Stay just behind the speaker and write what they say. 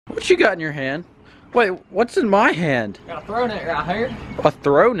What you got in your hand? Wait, what's in my hand? Got a throw net right here. A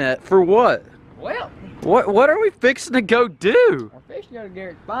throw net for what? Well, what are we fixing to go do? our fish go to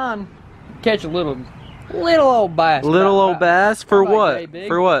Garrett's Pond. Catch a little old bass. Little old bass for what?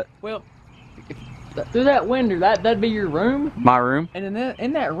 For what? Well, through that window, that'd be your room. My room? And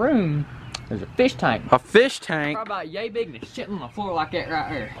in that room, there's a fish tank. A fish tank? Probably about yay big and it's sitting on the floor like that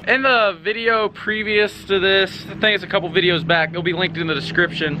right here. In the video previous to this, I think it's a couple videos back, it'll be linked in the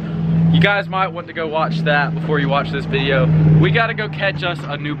description. You guys might want to go watch that before you watch this video. We gotta go catch us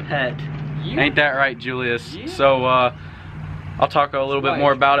a new pet. Yeah. Ain't that right, Julius? Yeah. So I'll talk a little bit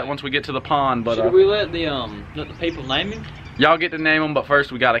more about it once we get to the pond. But should we let the people name him? Y'all get to name them, but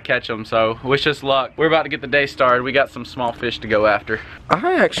first we gotta catch them. So wish us luck. We're about to get the day started. We got some small fish to go after.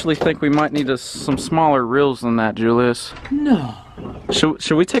 I actually think we might need some smaller reels than that, Julius. No.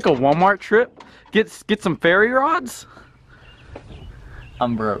 Should we take a Walmart trip? Get some ferry rods?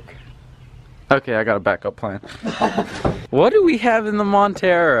 I'm broke. Okay, I got a backup plan. What do we have in the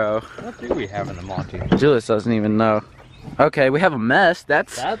Montero? What do we have in the Montero? Julius doesn't even know. Okay, we have a mess.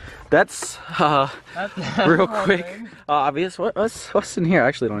 That's real quick obvious. What's in here? I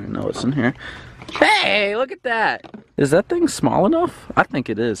actually don't even know what's in here. Hey, look at that. Is that thing small enough? I think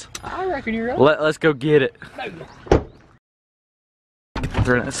it is. I reckon you're right. Let's go get it.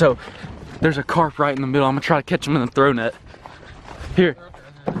 So there's a carp right in the middle. I'm gonna try to catch him in the throw net. Here,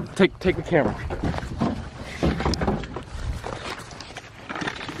 take the camera.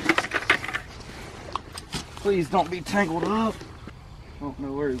 Please don't be tangled up. I don't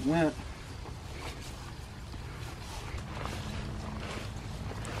know where he went.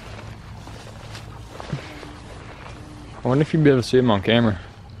 I wonder if you'd be able to see him on camera.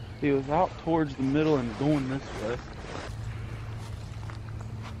 He was out towards the middle and going this way.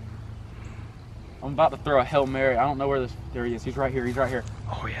 I'm about to throw a Hail Mary. I don't know where this. There he is. He's right here. He's right here.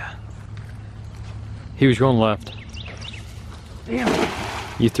 Oh yeah. He was going left. Damn it.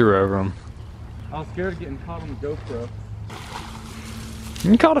 You threw over him. I was scared of getting caught on the GoPro.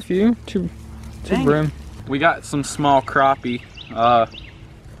 You caught a few. Two brim. We got some small crappie.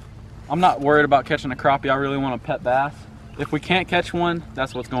 I'm not worried about catching a crappie. I really want a pet bass. If we can't catch one,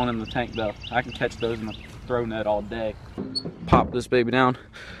 that's what's going in the tank though. I can catch those in the throw net all day. Pop this baby down.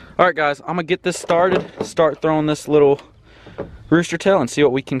 All right guys, I'm gonna get this started. Start throwing this little rooster tail and see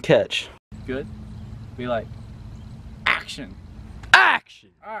what we can catch. Good? Be like, action, action.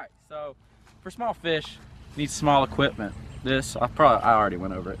 All right, so for small fish, need small equipment. This, I already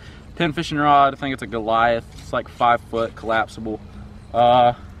went over it. 10 fishing rod, I think it's a Goliath. It's like 5 foot, collapsible.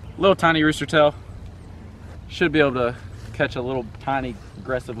 Little tiny rooster tail. Should be able to catch a little tiny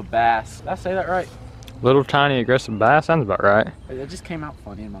aggressive bass. Did I say that right? Little tiny aggressive bass, sounds about right. It just came out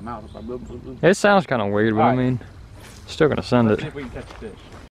funny in my mouth. It sounds kind of weird, but I mean, still gonna send Let's it. see if we can catch a fish.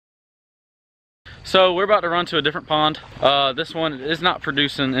 So we're about to run to a different pond. This one is not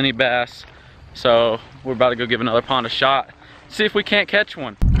producing any bass. So we're about to go give another pond a shot. See if we can't catch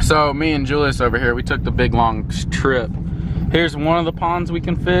one. So me and Julius over here, we took the big long trip. Here's one of the ponds we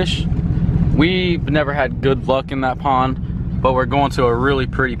can fish. We've never had good luck in that pond, but we're going to a really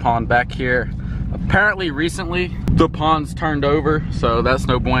pretty pond back here. Apparently recently the pond's turned over, so that's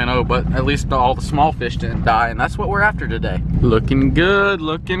no bueno, but at least all the small fish didn't die, and that's what we're after today. Looking good,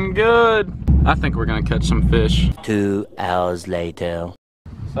 looking good. I think we're gonna catch some fish. 2 hours later.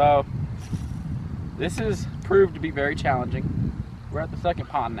 So this has proved to be very challenging. We're at the second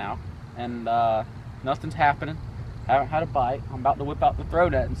pond now, and nothing's happening. Haven't had a bite. I'm about to whip out the throw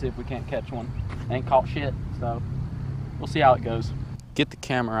net and see if we can't catch one. Ain't caught shit, so we'll see how it goes. Get the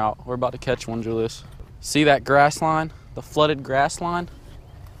camera out. We're about to catch one, Julius. See that grass line? The flooded grass line?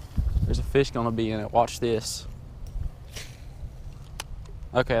 There's a fish gonna be in it. Watch this.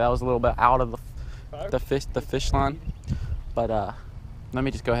 Okay, that was a little bit out of the fish line. But let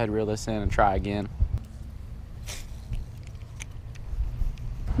me just go ahead and reel this in and try again.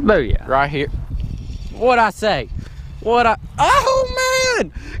 Booyah. Right here. What'd I say? Oh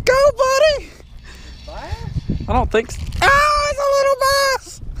man! Go, buddy! Bass? I don't think so. Oh, it's a little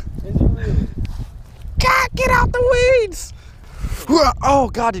bass! Is it really? God, get out the weeds! Oh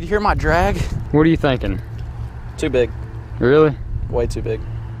God, did you hear my drag? What are you thinking? Too big. Really? Way too big.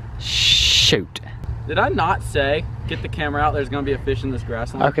 Shoot. Did I not say, get the camera out, there's gonna be a fish in this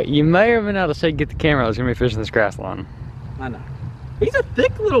grass line? Okay, you may or may not have said get the camera out, there's gonna be a fish in this grass line. I know. He's a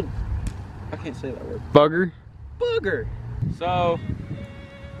thick little, I can't say that word. Bugger? Booger. So,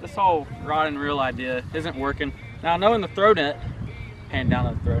 this whole rod and reel idea isn't working. Now, knowing the throw net, pan down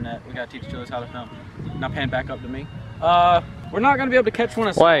to the throw net, we gotta teach Julius how to film. Now pan back up to me. We're not gonna be able to catch one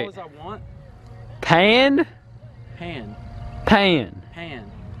as small as I want. Pan? Pan. Pan.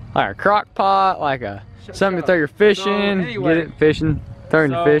 Pan. Like a crock pot, like a something to throw your fish in. Anyway, get it fishing,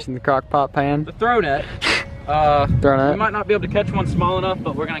 throwing your fish in the crock pot pan. The throw net. We might not be able to catch one small enough,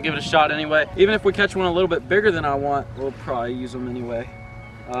 but we're gonna give it a shot anyway. Even if we catch one a little bit bigger than I want, we'll probably use them anyway.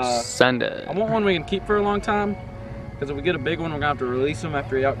 Send it. I want one we can keep for a long time, because if we get a big one, we're gonna have to release him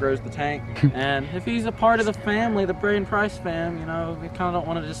after he outgrows the tank. And if he's a part of the family, the Braydon Price fam, you know, we kind of don't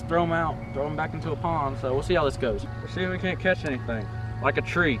want to just throw him out, throw him back into a pond. So we'll see how this goes. We'll see if we can't catch anything, like a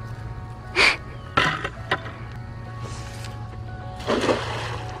tree.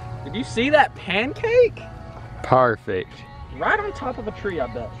 Did you see that pancake? Perfect. Right on top of a tree, I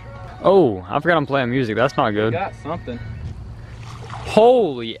bet. Oh, I forgot I'm playing music. That's not good. We got something.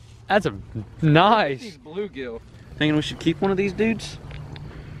 Holy, that's a nice. These bluegill. Thinking we should keep one of these dudes?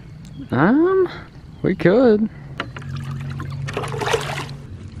 We could.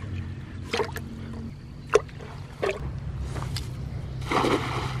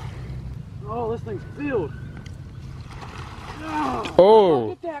 Oh, this thing's filled. Oh.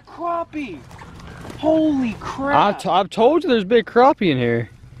 Look at that crappie. Holy crap. I've told you there's big crappie in here.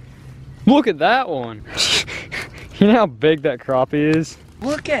 Look at that one. You know how big that crappie is?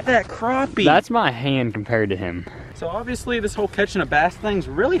 Look at that crappie. That's my hand compared to him. So obviously this whole catching a bass thing's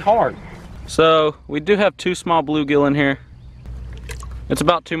really hard. So we do have 2 small bluegill in here. It's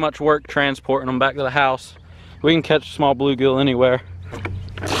about too much work transporting them back to the house. We can catch small bluegill anywhere.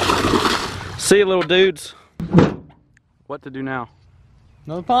 See you, little dudes. What to do now?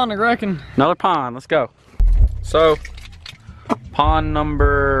 Another pond, I reckon. Another pond, let's go. So, pond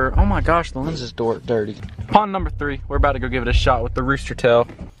number, oh my gosh, the lens is dirty. Pond number 3, we're about to go give it a shot with the rooster tail.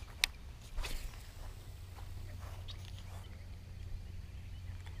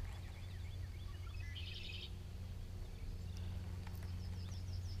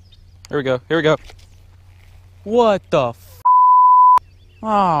 Here we go, here we go. What the f?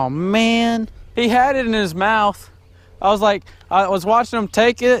 Oh man, he had it in his mouth. I was watching him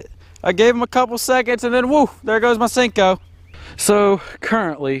take it. I gave him a couple seconds and then whoo, there goes my Cinco. So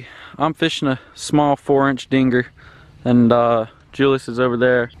currently I'm fishing a small 4-inch dinger and Julius is over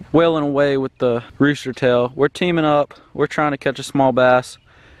there wailing away with the rooster tail. We're teaming up, we're trying to catch a small bass.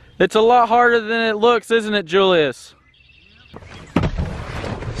 It's a lot harder than it looks, isn't it, Julius?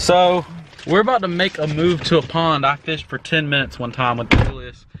 So we're about to make a move to a pond. I fished for 10 minutes one time with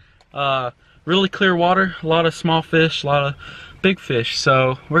Julius. Really clear water, a lot of small fish, a lot of big fish.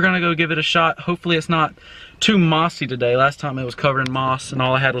 So we're gonna go give it a shot. Hopefully it's not too mossy today. Last time it was covered in moss and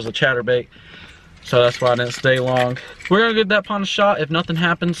all I had was a chatterbait. So that's why I didn't stay long. We're gonna give that pond a shot. If nothing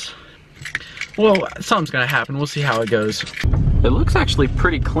happens, well, something's gonna happen. We'll see how it goes. It looks actually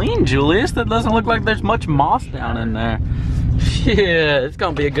pretty clean, Julius. That doesn't look like there's much moss down in there. Yeah, it's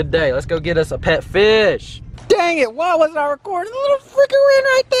gonna be a good day. Let's go get us a pet fish. Dang it, why wasn't I recording? The little freaking wren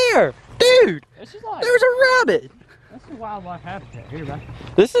right there. Dude, there's a rabbit. That's a wildlife habitat here, man.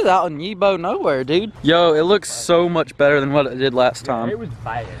 This is out in Yibo nowhere, dude. Yo, it looks so much better than what it did last time. It was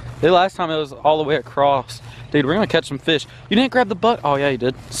bad. The last time it was all the way across. Dude, we're gonna catch some fish. You didn't grab the bucket? Oh yeah, you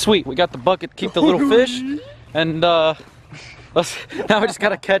did. Sweet, we got the bucket to keep the little fish. And now we just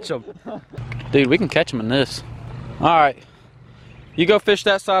gotta catch them. Dude, we can catch them in this. All right, you go fish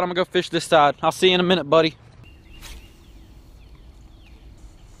that side, I'm gonna go fish this side. I'll see you in a minute, buddy.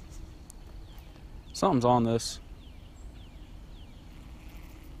 Something's on this.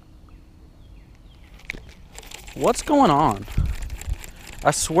 What's going on? I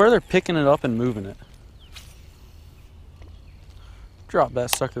swear they're picking it up and moving it. Drop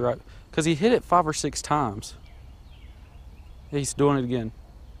that sucker right, because he hit it 5 or 6 times. He's doing it again.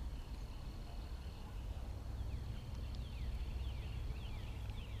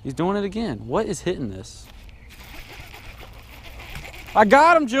 He's doing it again. What is hitting this? I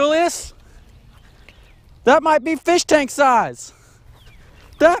got him, Julius. That might be fish tank size.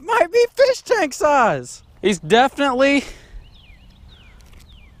 That might be fish tank size. He's definitely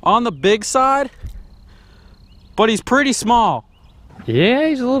on the big side, but he's pretty small. Yeah,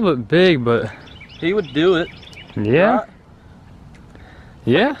 he's a little bit big, but he would do it. Yeah. Right?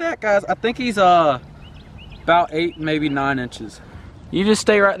 Yeah. Look at that, guys. I think he's about 8, maybe 9 inches. You just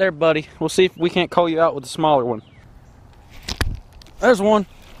stay right there, buddy. We'll see if we can't call you out with a smaller one. There's one.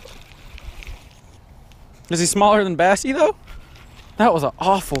 Is he smaller than Bassy though? That was an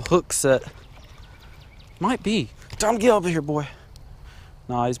awful hook set. Might be. Tom, get over here, boy.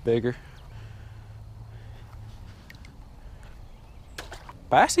 Nah, he's bigger.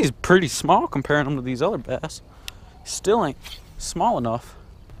 Bassy's pretty small comparing him to these other bass. Still ain't small enough.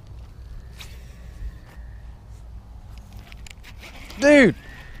 Dude!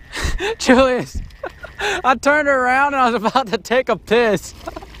 Julius! I turned around and I was about to take a piss.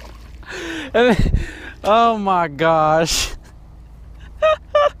 And then, oh my gosh.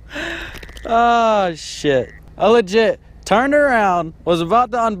 Oh shit. I legit turned around, was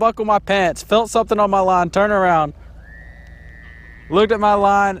about to unbuckle my pants, felt something on my line, turned around, looked at my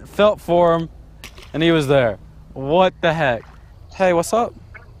line, felt for him, and he was there. What the heck? Hey, what's up?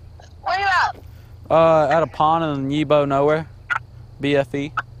 Where you at? At a pond in Yibo nowhere.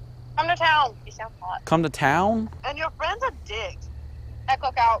 BFE. Come to town. You sound hot. Come to town? And your friend's a dick. At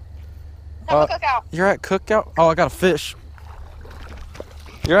cookout. Come to cookout. You're at cookout? Oh, I got a fish.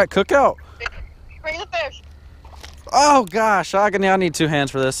 You're at cookout? Bring the fish. Oh gosh, I need 2 hands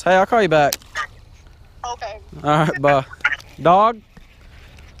for this. Hey, I'll call you back. Okay. All right, bye. Dog,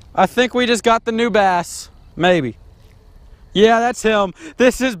 I think we just got the new bass. Maybe. Yeah, that's him.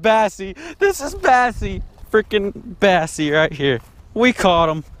 This is Bassy. This is Bassy. Freaking Bassy right here. We caught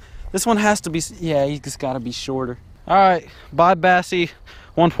him. This one has to be, yeah, he's just got to be shorter. All right, bye Bassy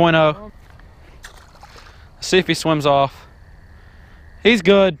 1.0. See if he swims off. He's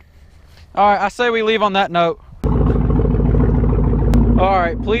good. All right, I say we leave on that note. All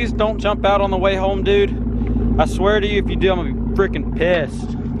right, please don't jump out on the way home, dude. I swear to you, if you do, I'm gonna be freaking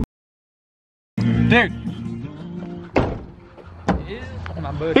pissed. Dude.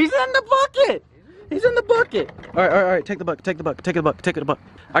 He's in the bucket. He's in the bucket. All right, take the bucket, take the bucket, take the bucket, take the bucket.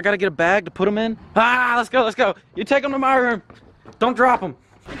 I gotta get a bag to put him in. Ah, let's go, let's go. You take him to my room. Don't drop him.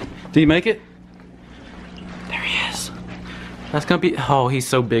 Do you make it? There he is. That's gonna be, oh, he's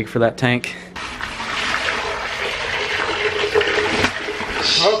so big for that tank.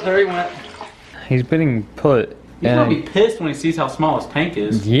 Oh, there he went. He's being put. He's gonna be pissed when he sees how small his tank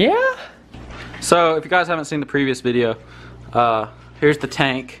is. Yeah? So, if you guys haven't seen the previous video, here's the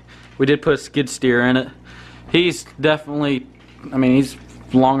tank. We did put a skid steer in it. He's definitely, I mean, he's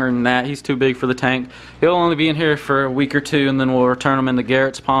longer than that. He's too big for the tank. He'll only be in here for a week or 2, and then we'll return him into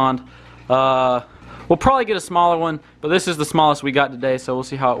Garrett's pond. We'll probably get a smaller one, but this is the smallest we got today, so we'll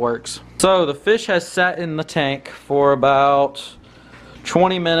see how it works. So, the fish has sat in the tank for about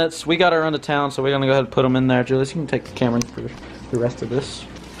 20 minutes. We gotta run to town, so we're gonna go ahead and put him in there. Julius, you can take the camera for the rest of this.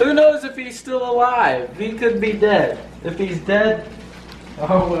 Who knows if he's still alive? He could be dead. If he's dead,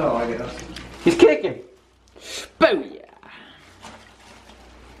 oh well, I guess. He's kicking. Booyah.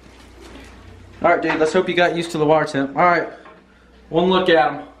 Alright, dude, let's hope you got used to the water temp. Alright, one look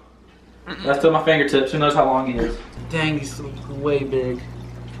at him. That's to my fingertips. Who knows how long he is? Dang, he's way big.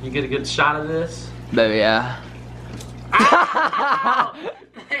 You get a good shot of this? Booyah.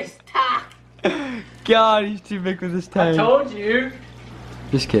 Stop! God, he's too big for this tank. I told you.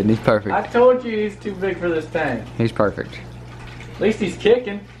 Just kidding, he's perfect. I told you he's too big for this tank. He's perfect. At least he's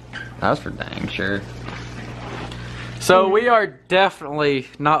kicking. That's for dang sure. So we are definitely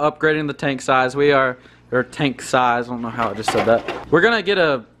not upgrading the tank size. We are, or tank size, I don't know how I just said that. We're gonna get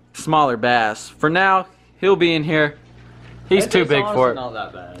a smaller bass. For now, he'll be in here. He's too big for it. Not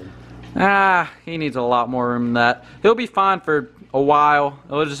that bad. Ah, he needs a lot more room than that. He'll be fine for a while.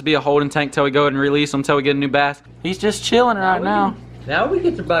 It'll just be a holding tank till we go ahead and release him until we get a new bass. He's just chilling right now. Now we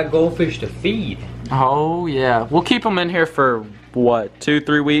get to buy goldfish to feed. Oh yeah, we'll keep him in here for what,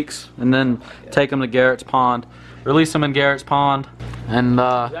 2-3 weeks, and then take him to Garrett's pond, release him in Garrett's pond, and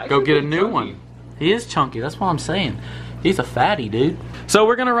go get a new one. He is chunky, that's what I'm saying. He's a fatty, dude. So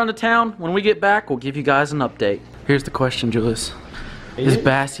we're gonna run to town. When we get back, we'll give you guys an update. Here's the question, Julius. Is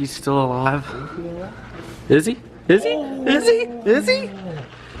Bassy still alive? Is he? Is he? Is he? Is he?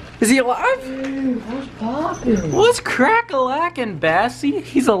 Is he alive? Dude, what's poppin'? What's crack-a-lackin', Bassy?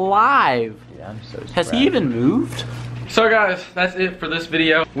 He's alive. Yeah, I'm so surprised. Has he even moved? So guys, that's it for this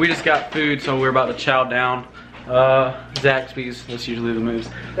video. We just got food, so we're about to chow down. Zaxby's, that's usually the moves.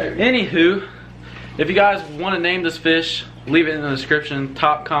 Anywho, if you guys want to name this fish, leave it in the description.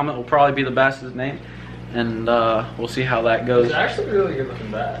 Top comment will probably be the bass's name. And we'll see how that goes. It's actually really good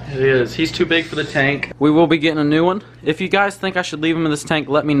looking bass. It is. He's too big for the tank. We will be getting a new one. If you guys think I should leave him in this tank,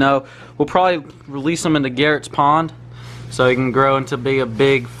 let me know. We'll probably release him into Garrett's pond so he can grow into be a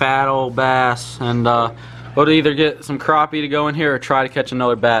big fat old bass. And we'll either get some crappie to go in here or try to catch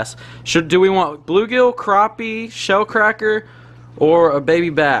another bass. Do we want bluegill, crappie, shellcracker, or a baby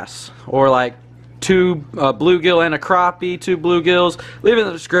bass? Or like 2 bluegill and a crappie, 2 bluegills? Leave it in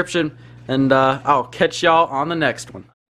the description. And I'll catch y'all on the next one.